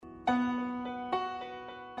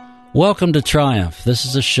Welcome to Triumph. This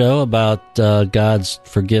is a show about God's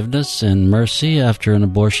forgiveness and mercy after an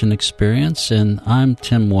abortion experience. And I'm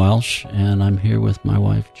Tim Welsh, and I'm here with my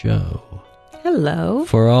wife, Jo. Hello.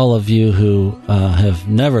 For all of you who have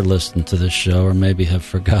never listened to this show or maybe have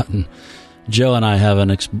forgotten, Jo and I have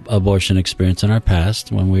an abortion experience in our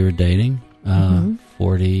past when we were dating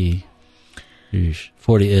 40-ish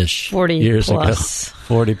 40 years plus. ago.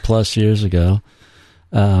 40 plus years ago.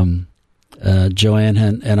 Joanne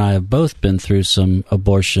and I have both been through some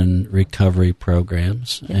abortion recovery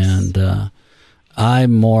programs, Yes. and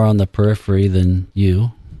I'm more on the periphery than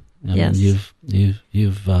you. Yes. Mean,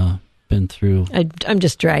 you've been through. I'm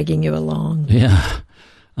just dragging you along. Yeah,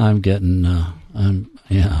 I'm getting. Or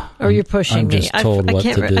you're pushing I'm me. just told what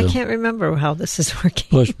to do. I can't remember how this is working.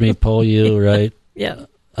 Push me, pull you, right? Yeah.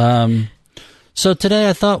 So today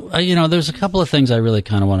I thought, there's a couple of things I really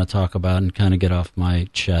kind of want to talk about and kind of get off my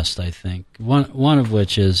chest, I think. One of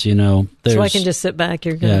which is, there's... So I can just sit back,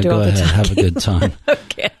 you're going to do all the talking. Have a good time.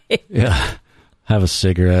 Okay. Yeah. Have a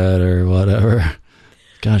cigarette or whatever.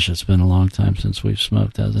 Gosh, it's been a long time since we've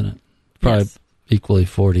smoked, hasn't it? Probably equally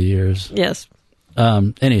 40 years. Yes.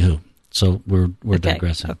 Anywho, so we're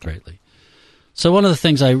digressing greatly. So one of the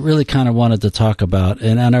things I really kind of wanted to talk about,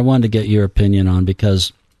 and I wanted to get your opinion on,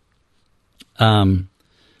 because...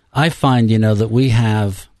 I find, that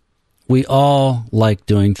we all like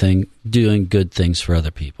doing good things for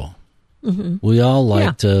other people. Mm-hmm. We all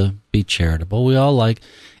like to be charitable. We all like,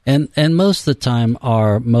 and most of the time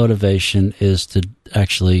our motivation is to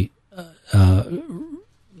actually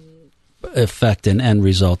affect an end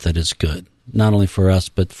result that is good, not only for us,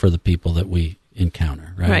 but for the people that we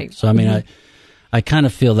encounter. Right. So, I mean, I kind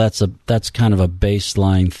of feel that's kind of a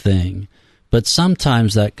baseline thing, but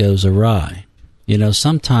sometimes that goes awry.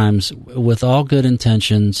 Sometimes with all good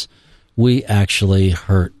intentions, we actually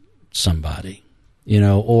hurt somebody,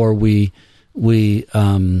 or we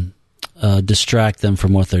distract them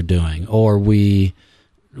from what they're doing, or we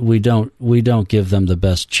don't give them the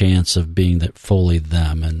best chance of being fully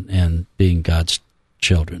them and being God's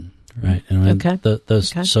children, right? And okay.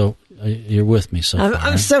 So you're with me so far.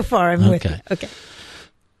 I'm so far. I'm with you. Okay.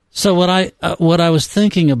 So what I was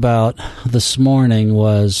thinking about this morning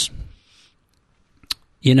was,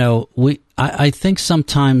 I think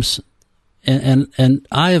sometimes, and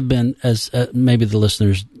I have been, as maybe the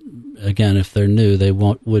listeners, again, if they're new, they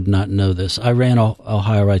would not know this. I ran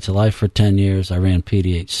Ohio Right to Life for 10 years. I ran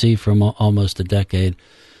PDHC for almost a decade.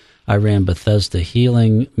 I ran Bethesda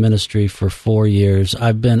Healing Ministry for 4 years.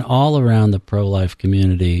 I've been all around the pro-life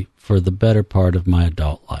community for the better part of my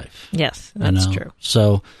adult life. Yes, that's true.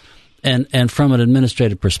 So, and from an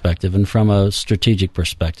administrative perspective and from a strategic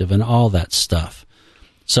perspective and all that stuff.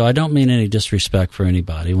 So I don't mean any disrespect for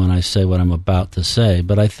anybody when I say what I'm about to say,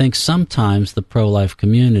 but I think sometimes the pro-life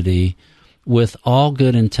community, with all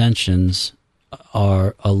good intentions,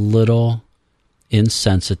 are a little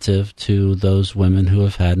insensitive to those women who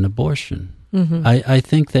have had an abortion. Mm-hmm. I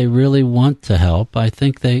think they really want to help. I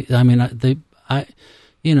think the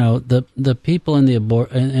people in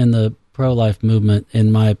the pro-life movement,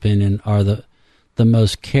 in my opinion, are the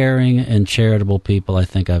most caring and charitable people I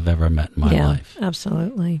think I've ever met in my life.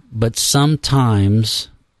 Absolutely. But sometimes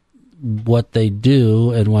what they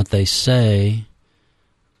do and what they say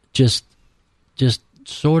just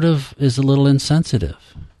sort of is a little insensitive.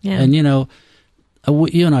 Yeah. And, you and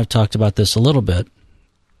I have talked about this a little bit,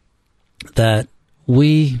 that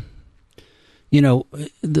we,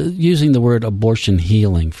 using the word abortion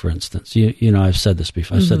healing, for instance, I've said this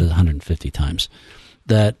before, I've said it 150 times,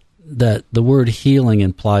 that the word healing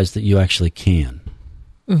implies that you actually can,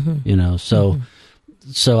 so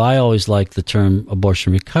I always like the term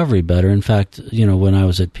abortion recovery better. In fact, when I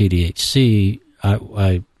was at PDHC,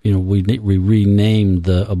 we renamed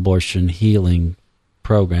the abortion healing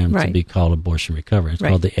program to be called abortion recovery. It's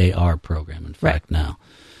called the AR program, in fact, now.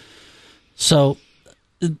 So,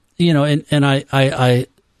 and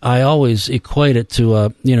I always equate it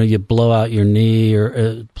to, you blow out your knee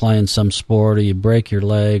or playing some sport, or you break your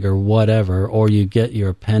leg or whatever, or you get your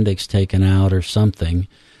appendix taken out or something,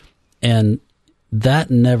 and that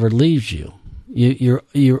never leaves you.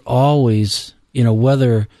 You're always,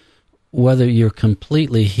 whether you're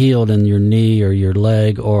completely healed in your knee or your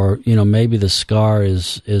leg, or, maybe the scar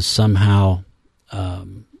is somehow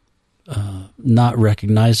not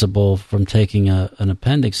recognizable from taking an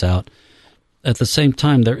appendix out. At the same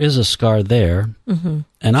time, there is a scar there, and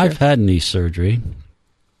sure. I've had knee surgery,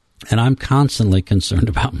 and I'm constantly concerned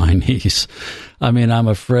about my knees. I mean, I'm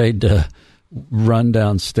afraid to run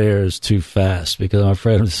downstairs too fast because I'm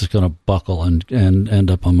afraid this is going to buckle and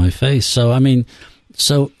end up on my face. So, I mean,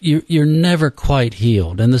 So you're never quite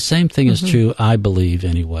healed. And the same thing is true, I believe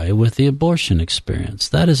anyway, with the abortion experience.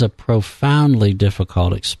 That is a profoundly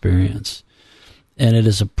difficult experience. And it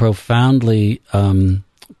is a profoundly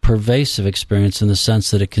pervasive experience in the sense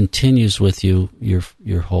that it continues with you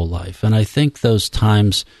your whole life. And I think those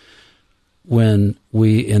times when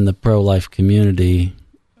we in the pro-life community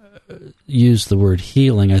use the word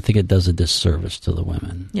healing, I think it does a disservice to the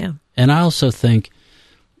women. Yeah. And I also think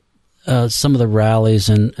some of the rallies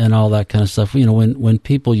and all that kind of stuff, when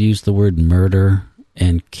people use the word murder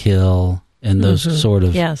and kill and those sort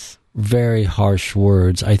of very harsh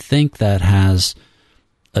words, I think that has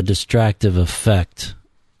a distractive effect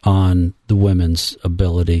on the women's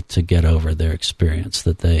ability to get over their experience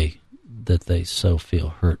that they so feel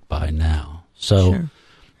hurt by now. So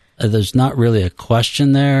there's not really a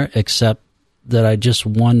question there, except that I just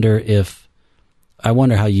wonder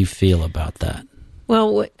how you feel about that.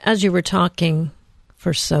 Well, as you were talking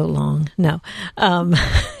for so long, it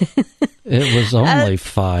was only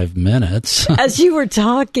 5 minutes. As you were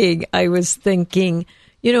talking, I was thinking,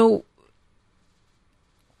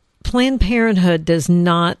 Planned Parenthood does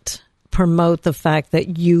not promote the fact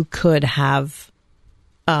that you could have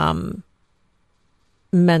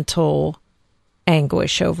mental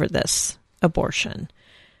anguish over this abortion.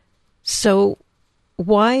 So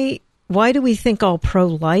why do we think all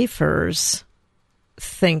pro-lifers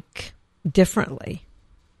think differently?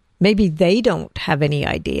 Maybe they don't have any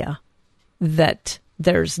idea that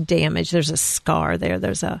there's damage, there's a scar there,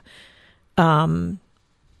 there's a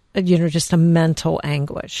just a mental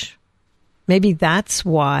anguish. Maybe that's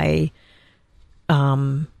why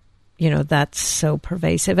that's so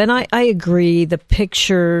pervasive. And I agree, the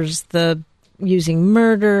pictures, the using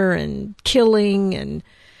murder and killing, and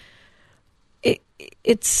it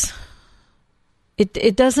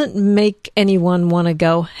doesn't make anyone want to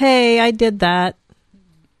go, hey, I did that.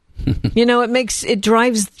 It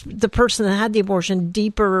drives the person that had the abortion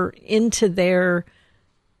deeper into their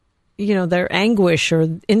anguish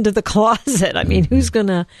or into the closet. I mean, who's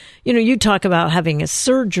gonna, you talk about having a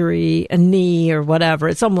surgery, a knee or whatever.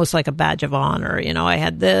 It's almost like a badge of honor. I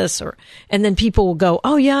had this, and then people will go,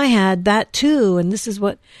 oh yeah, I had that too. And this is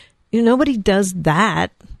what, nobody does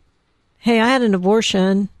that. Hey, I had an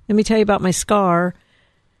abortion. Let me tell you about my scar,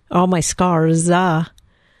 all my scars. Yeah.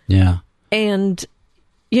 And,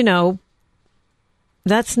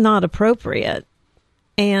 that's not appropriate.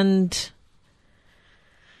 And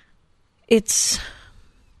it's...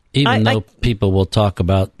 Even though people will talk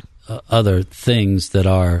about other things that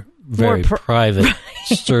are very private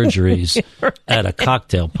surgeries at a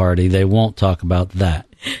cocktail party, they won't talk about that.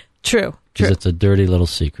 True. Because it's a dirty little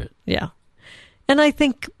secret. Yeah. And I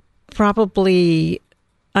think probably...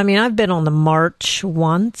 I've been on the march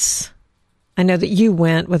once. I know that you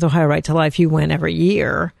went with Ohio Right to Life. You went every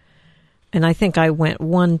year. And I think I went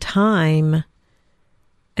one time,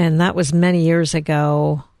 and that was many years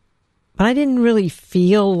ago. But I didn't really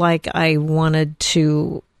feel like I wanted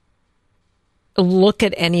to look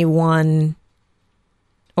at anyone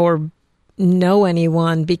or know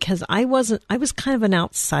anyone, because I was kind of an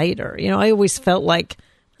outsider. I always felt like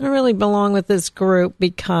I don't really belong with this group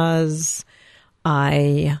because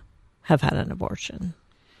I have had an abortion.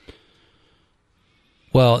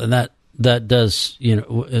 Well, and that does,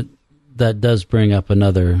 that does bring up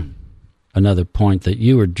another point, that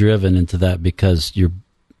you were driven into that because your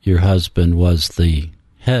husband was the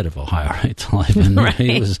head of Ohio Right to Life, and right.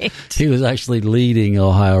 he was actually leading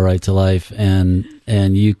Ohio Right to Life, and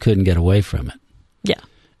you couldn't get away from it. Yeah.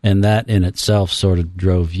 And that in itself sort of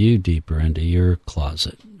drove you deeper into your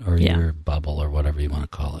closet or your bubble or whatever you want to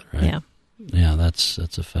call it, right? Yeah. Yeah, that's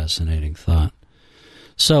a fascinating thought.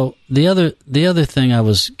 So the other thing I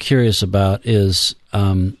was curious about is,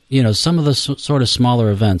 some of the sort of smaller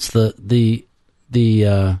events. The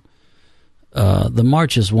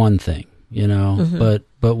march is one thing,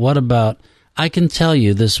 but what about? I can tell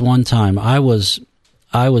you this one time I was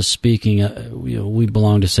speaking. We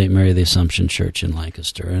belong to St. Mary of the Assumption Church in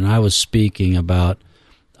Lancaster, and I was speaking about,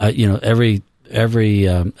 every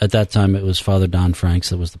at that time it was Father Don Franks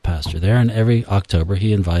that was the pastor there, and every October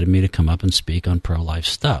he invited me to come up and speak on pro-life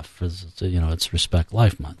stuff. It's Respect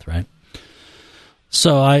Life Month, right?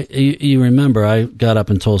 So you remember I got up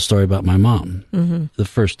and told a story about my mom the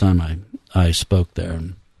first time I spoke there.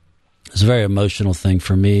 It was a very emotional thing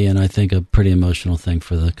for me, and I think a pretty emotional thing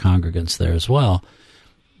for the congregants there as well.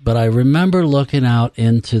 But I remember looking out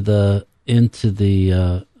into the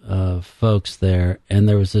folks there, and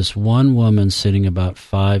there was this one woman sitting about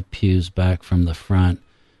 5 pews back from the front,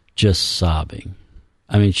 just sobbing.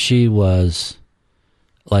 I mean, she was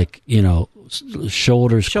like,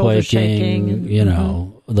 shoulders quaking,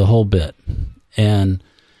 shaking, the whole bit. And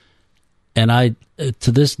I,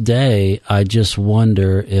 to this day, I just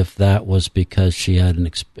wonder if that was because she had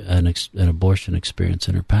an abortion experience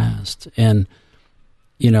in her past. And,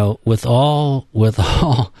 with all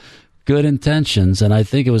good intentions, and I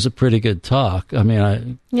think it was a pretty good talk. I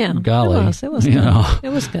mean, golly, it was good. It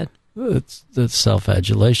was good. It's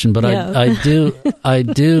self-adulation, but I do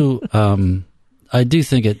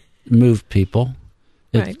think it moved people.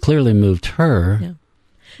 It clearly moved her. Yeah.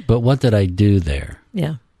 But what did I do there?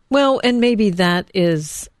 Yeah. Well, and maybe that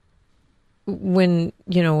is when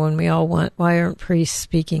we all want, why aren't priests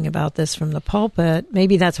speaking about this from the pulpit?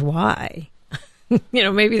 Maybe that's why.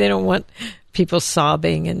 Maybe they don't want people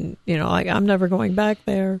sobbing and, like, I'm never going back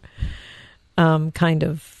there, kind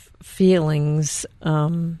of feelings.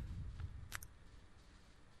 But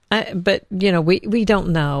we don't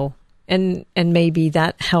know. And maybe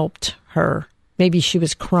that helped her. Maybe she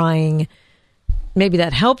was crying. Maybe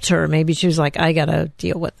that helped her. Maybe she was like, I got to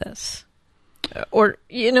deal with this. Or,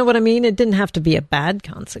 you know what I mean? It didn't have to be a bad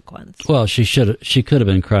consequence. Well, she could have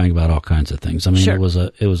been crying about all kinds of things. I mean, sure.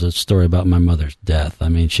 It was a story about my mother's death. I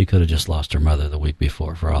mean, she could have just lost her mother the week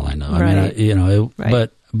before, for all I know. Right. I mean,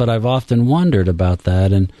 but I've often wondered about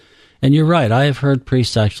that. And you're right. I have heard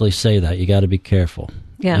priests actually say that. You got to be careful.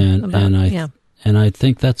 Yeah. And I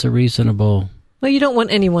think that's a reasonable. Well, you don't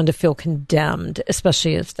want anyone to feel condemned,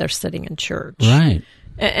 especially if they're sitting in church. Right.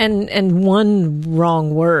 And one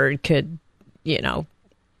wrong word could, the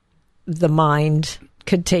mind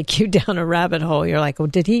could take you down a rabbit hole. You're like, well,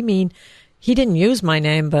 did he mean, he didn't use my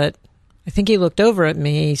name, but I think he looked over at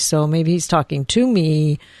me, so maybe he's talking to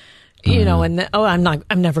me, and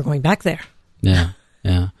I'm never going back there. Yeah.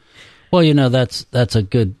 Yeah. Well, that's a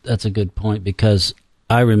good point, because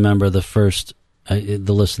I remember the first,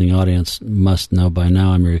 the listening audience must know by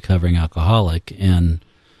now I'm a recovering alcoholic, and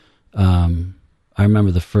I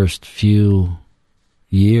remember the first few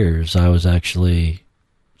years I was actually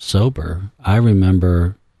sober. I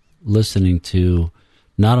remember listening to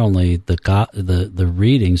not only the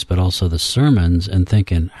readings but also the sermons and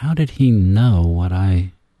thinking, how did he know?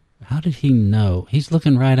 He's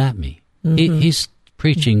looking right at me. Mm-hmm. He's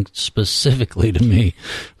preaching specifically to me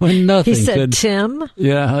when nothing. He said, Tim.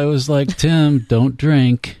 Yeah, I was like, Tim, don't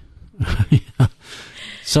drink.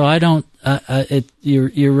 So I don't.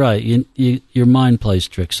 You're right. Your mind plays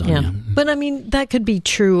tricks on you. But I mean, that could be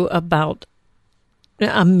true about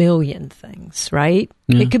a million things, right?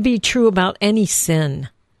 Yeah. It could be true about any sin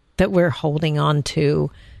that we're holding on to,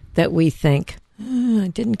 that we think, I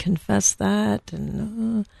didn't confess that,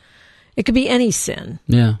 and it could be any sin.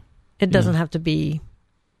 Yeah, it doesn't have to be,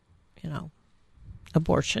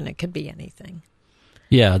 abortion. It could be anything.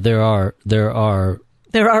 Yeah, there are other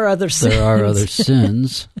sins. There are other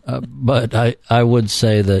sins, but I would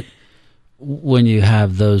say that when you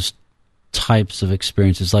have those types of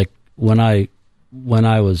experiences, like when I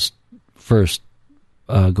was first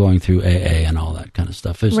going through AA and all that kind of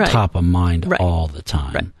stuff, it's top of mind all the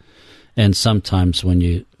time. Right. And sometimes when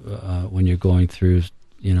you're going through,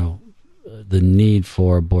 the need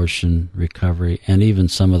for abortion recovery, and even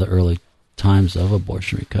some of the early times of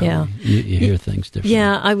abortion recovery, you hear things differently.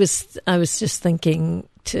 Yeah, I was just thinking,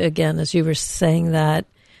 again, as you were saying that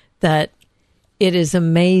it is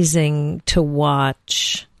amazing to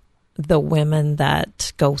watch the women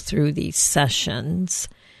that go through these sessions,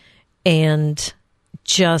 and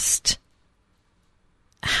just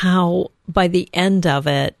how by the end of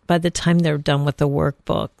it, by the time they're done with the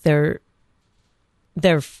workbook, they're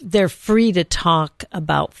free to talk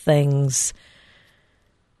about things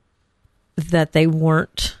that they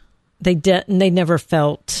never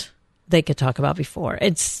felt they could talk about before.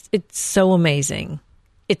 It's so amazing.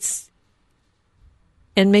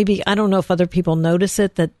 And maybe, I don't know if other people notice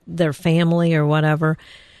it, that their family or whatever,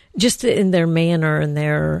 just in their manner, and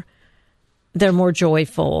they're more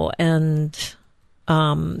joyful, and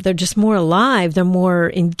they're just more alive. They're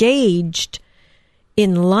more engaged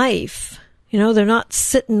in life. They're not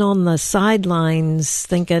sitting on the sidelines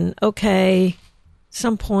thinking, okay,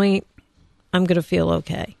 some point I'm going to feel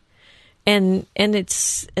okay. And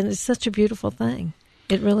it's such a beautiful thing.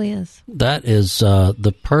 It really is. That is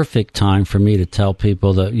the perfect time for me to tell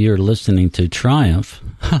people that you're listening to Triumph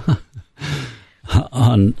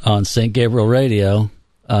on St. Gabriel Radio,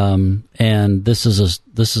 and this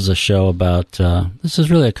is a show about. This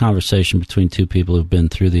is really a conversation between two people who've been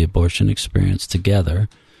through the abortion experience together,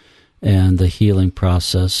 and the healing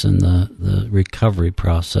process and the recovery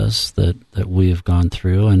process that we have gone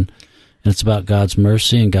through, and it's about God's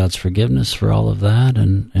mercy and God's forgiveness for all of that,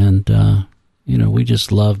 and we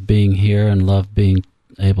just love being here and love being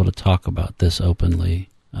able to talk about this openly.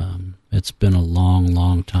 It's been a long,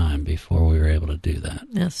 long time before we were able to do that.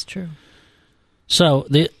 That's true. So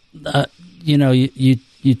you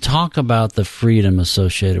talk about the freedom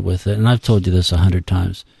associated with it, and I've told you this 100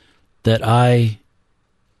 times that I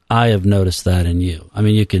have noticed that in you. I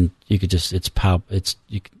mean, you can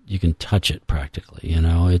touch it practically.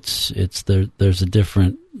 There's a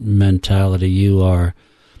different mentality. You are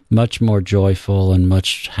much more joyful and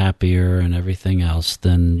much happier and everything else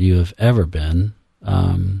than you have ever been.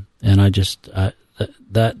 And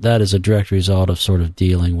that is a direct result of sort of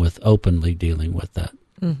openly dealing with that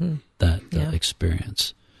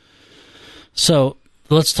experience. So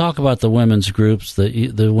let's talk about the women's groups,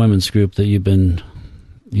 the women's group that you've been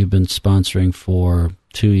sponsoring for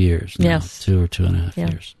 2 years now. Yes. 2 or 2.5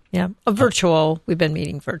 years. Yeah. We've been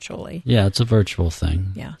meeting virtually. Yeah, it's a virtual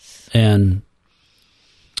thing. Yes. And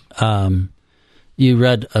you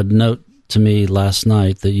read a note to me last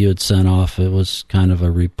night that you had sent off. It was kind of a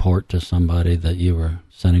report to somebody that you were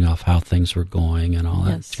sending off how things were going and all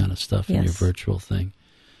that kind of stuff in your virtual thing.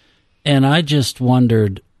 And I just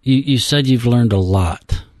wondered, you said you've learned a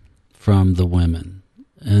lot from the women,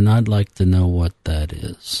 and I'd like to know what that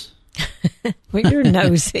is. Well, you're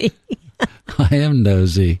nosy. I am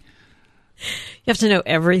nosy. You have to know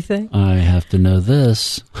everything. I have to know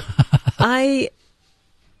this.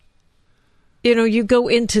 You go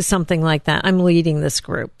into something like that. I'm leading this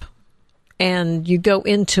group. And you go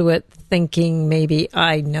into it thinking maybe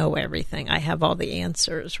I know everything. I have all the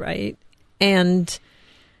answers, right? And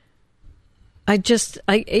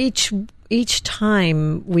each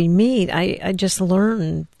time we meet, I just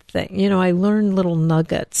learn things. I learn little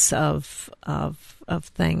nuggets of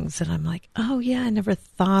things, and I'm like, oh yeah, I never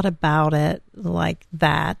thought about it like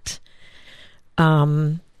that.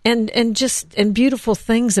 And beautiful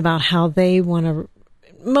things about how they want to.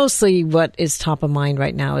 Mostly, what is top of mind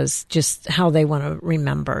right now is just how they want to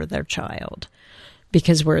remember their child,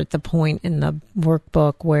 because we're at the point in the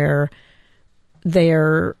workbook where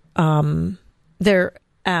they're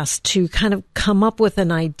asked to kind of come up with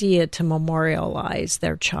an idea to memorialize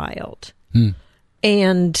their child.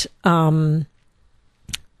 And, for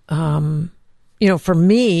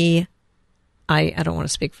me, I don't want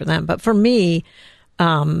to speak for them, but for me,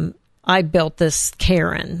 I built this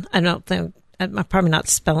Karen. I don't think, I'm probably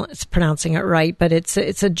not pronouncing it right, but it's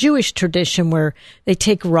a Jewish tradition where they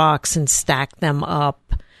take rocks and stack them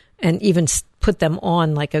up and even put them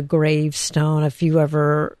on like a gravestone. If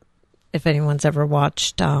anyone's ever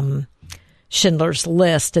watched Schindler's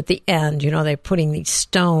List, at the end, they're putting these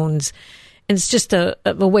stones, and it's just a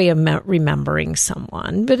way of remembering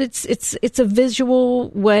someone. But it's a visual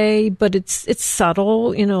way, but it's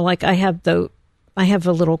subtle. Like I have a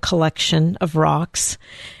little collection of rocks,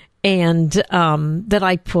 and that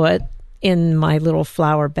I put in my little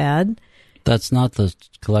flower bed. That's not the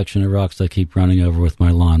collection of rocks I keep running over with my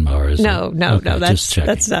lawnmower, is it? No.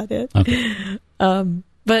 That's not it. Okay.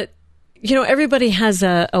 But everybody has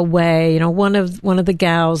a way. One of the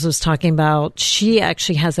gals was talking about, she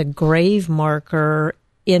actually has a grave marker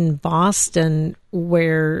in Boston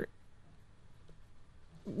where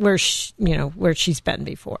she's been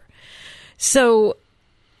before. So,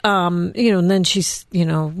 and then she's,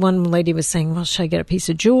 one lady was saying, well, should I get a piece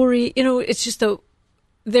of jewelry? It's just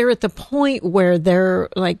they're at the point where they're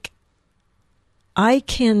like, I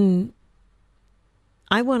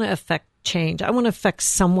want to affect change. I want to affect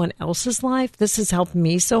someone else's life. This has helped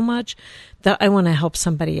me so much that I want to help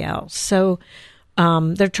somebody else. So,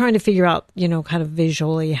 they're trying to figure out, kind of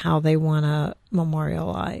visually how they want to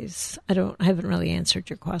memorialize. I haven't really answered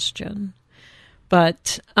your question,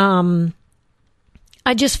 but,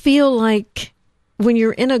 I just feel like when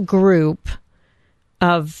you're in a group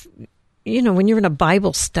of, when you're in a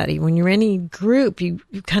Bible study, when you're in any group, you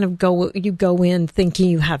kind of go in thinking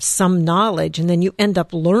you have some knowledge, and then you end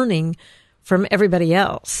up learning from everybody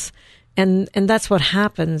else. And that's what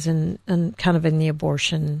happens in kind of in the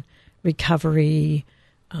abortion recovery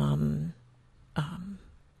kind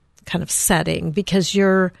of setting, because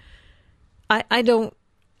I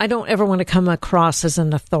don't ever want to come across as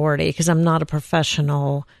an authority, because I'm not a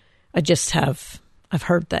professional. I've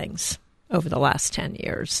heard things over the last 10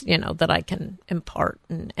 years, that I can impart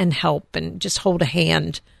and help and just hold a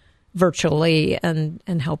hand virtually and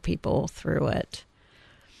help people through it.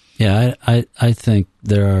 Yeah, I think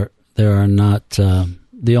there are not,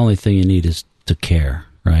 the only thing you need is to care,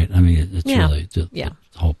 right? I mean, it's really the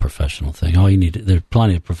whole professional thing. All you need, there are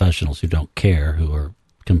plenty of professionals who don't care, who are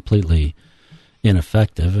completely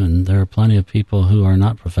ineffective, and there are plenty of people who are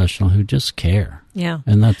not professional who just care. Yeah.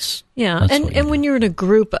 And that's and when you're in a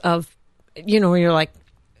group of, where you're like,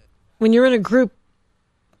 when you're in a group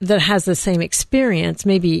that has the same experience.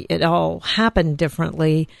 Maybe it all happened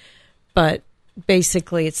differently, but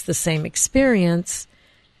basically it's the same experience.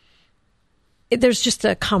 There's just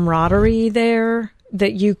a camaraderie there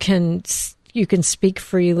that you can speak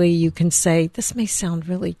freely. You can say, this may sound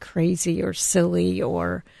really crazy or silly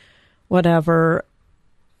or whatever,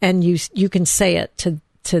 and you can say it to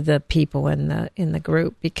the people in the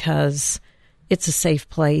group because it's a safe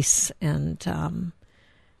place, and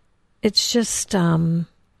it's just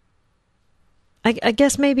I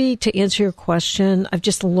guess maybe to answer your question, I've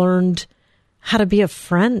just learned how to be a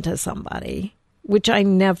friend to somebody, which I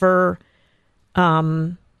never.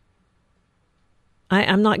 I'm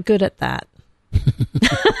not good at that.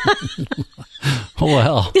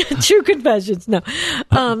 Well, true confessions. No,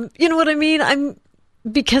 you know what I mean?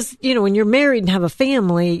 Because when you're married and have a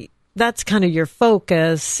family, that's kind of your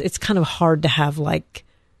focus. It's kind of hard to have like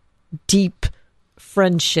deep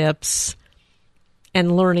friendships,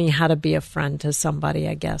 and learning how to be a friend to somebody,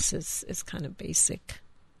 I guess, is kind of basic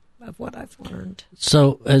of what I've learned.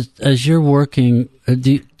 So as you're working,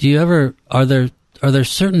 do you ever, are there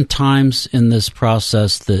certain times in this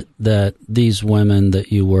process that these women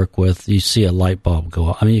that you work with, you see a light bulb go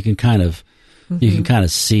off? I mean, you can kind of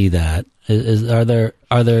see that. Are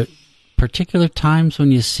there particular times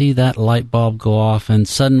when you see that light bulb go off and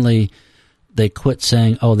suddenly they quit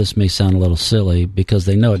saying, "Oh, this may sound a little silly," because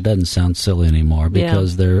they know it doesn't sound silly anymore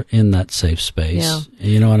because they're in that safe space. Yeah.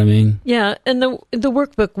 You know what I mean? Yeah, and the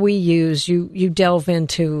workbook we use, you delve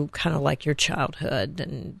into kind of like your childhood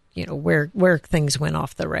and where things went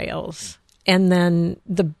off the rails, and then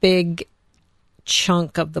the big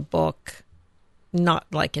chunk of the book, not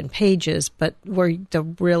like in pages, but where the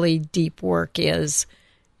really deep work is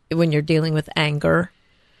when you're dealing with anger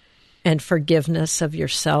and forgiveness of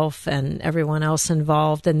yourself and everyone else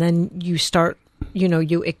involved. And then you start,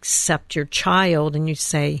 you accept your child and you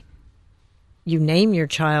say, you name your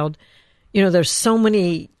child. There's so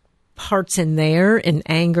many parts in there, in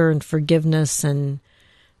anger and forgiveness and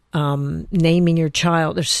naming your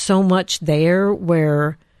child. There's so much there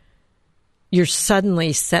where you're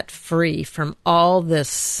suddenly set free from all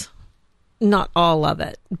this, not all of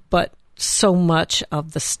it, but so much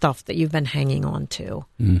of the stuff that you've been hanging on to.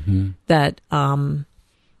 Mm-hmm. That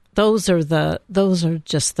those are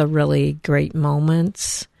just the really great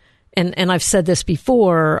moments. And I've said this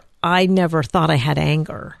before, I never thought I had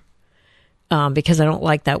anger because I don't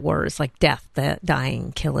like that word. It's like death,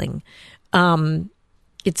 dying, killing.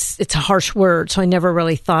 It's a harsh word, so I never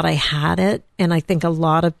really thought I had it. And I think a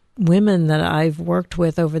lot of women that I've worked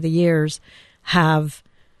with over the years have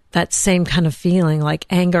that same kind of feeling, like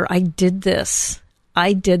anger. I did this.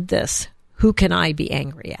 Who can I be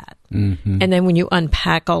angry at? Mm-hmm. And then when you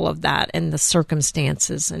unpack all of that and the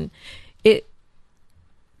circumstances, and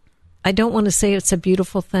I don't want to say it's a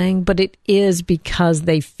beautiful thing, but it is, because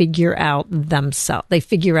they figure out themselves. They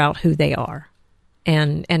figure out who they are.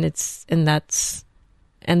 And that's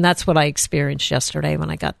what I experienced yesterday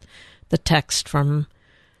when I got the text from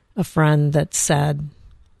a friend that said,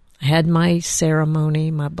 I had my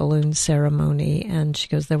ceremony, my balloon ceremony, and she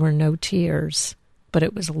goes, there were no tears, but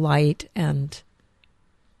it was light, and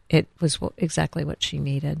it was exactly what she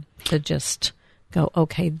needed to just go,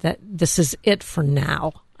 okay, this is it for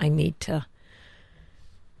now. I need to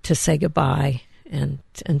say goodbye and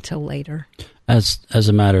until later. As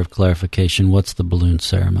a matter of clarification, what's the balloon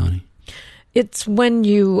ceremony? It's when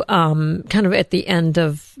you kind of at the end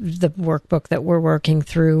of the workbook that we're working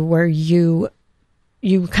through, where you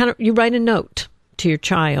write a note to your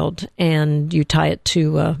child and you tie it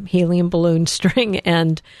to a helium balloon string,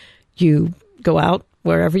 and you go out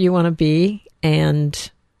wherever you want to be and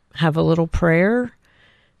have a little prayer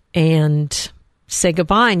and say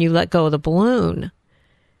goodbye, and you let go of the balloon.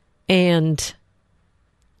 And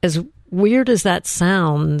as weird as that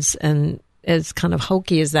sounds, and as kind of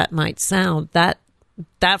hokey as that might sound, that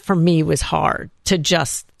for me was hard to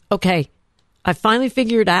just, okay, I finally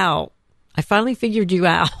figured you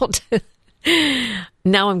out.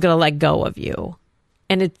 Now I'm going to let go of you.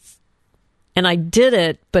 And I did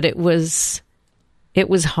it, but it was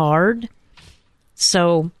hard.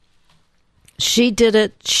 So she did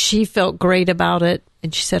it. She felt great about it.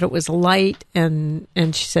 And she said it was light. And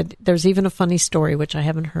she said there's even a funny story, which I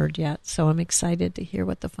haven't heard yet. So I'm excited to hear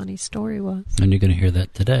what the funny story was. And you're going to hear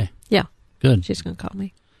that today? Yeah. Good. She's going to call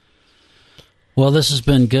me. Well, this has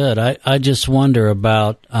been good. I just wonder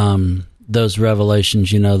about those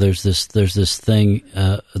revelations. There's this thing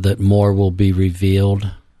that more will be revealed.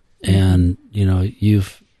 And,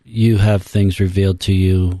 you have things revealed to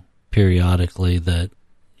you periodically that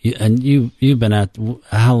you've been at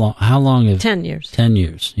how long 10 years. 10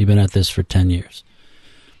 years. You've been at this for 10 years.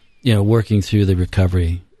 working through the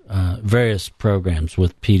recovery, various programs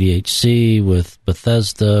with PDHC, with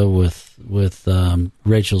Bethesda, with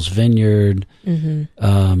Rachel's Vineyard.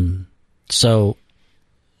 Mm-hmm. So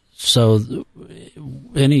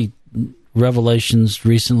any revelations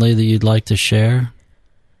recently that you'd like to share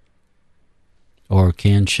or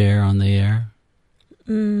can share on the air?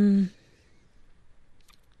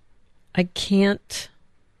 I can't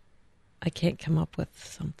come up with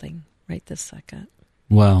something right this second.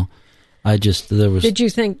 Well, Did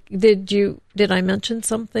I mention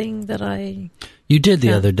something that I... You did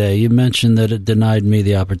the other day. You mentioned that it denied me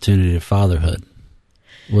the opportunity of fatherhood.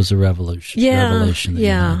 Was a revelation. Revelation.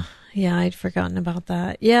 Yeah, I'd forgotten about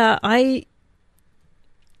that. Yeah,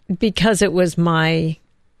 because it was my,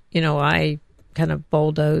 I kind of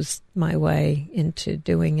bulldozed my way into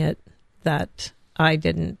doing it, that I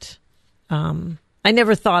didn't, I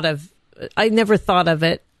never thought of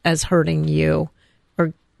it as hurting you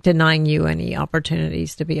or denying you any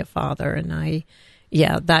opportunities to be a father. And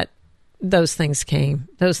those things come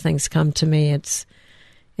to me.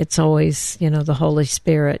 It's always, the Holy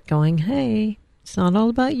Spirit going, hey, it's not all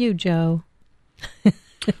about you, Joe.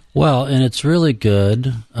 Well, and it's really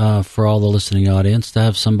good for all the listening audience to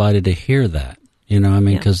have somebody to hear that,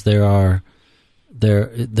 because there are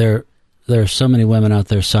so many women out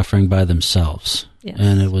there suffering by themselves. Yes.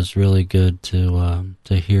 And it was really good to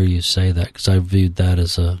hear you say that, because I viewed that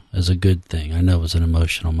as a good thing. I know it was an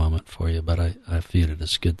emotional moment for you, but I viewed it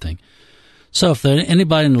as a good thing. So if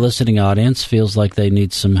anybody in the listening audience feels like they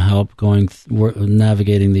need some help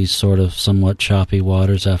navigating these sort of somewhat choppy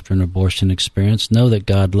waters after an abortion experience, know that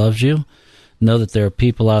God loves you. Know that there are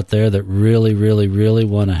people out there that really, really, really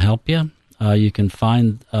want to help you. You can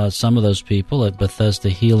find some of those people at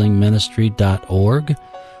BethesdaHealingMinistry.org,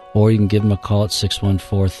 or you can give them a call at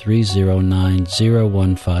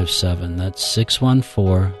 614-309-0157. That's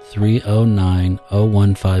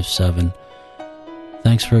 614-309-0157.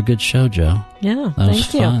 Thanks for a good show, Joe. Yeah, that was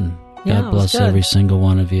fun. Yeah, God bless every single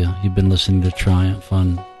one of you. You've been listening to Triumph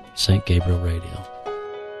on St. Gabriel Radio.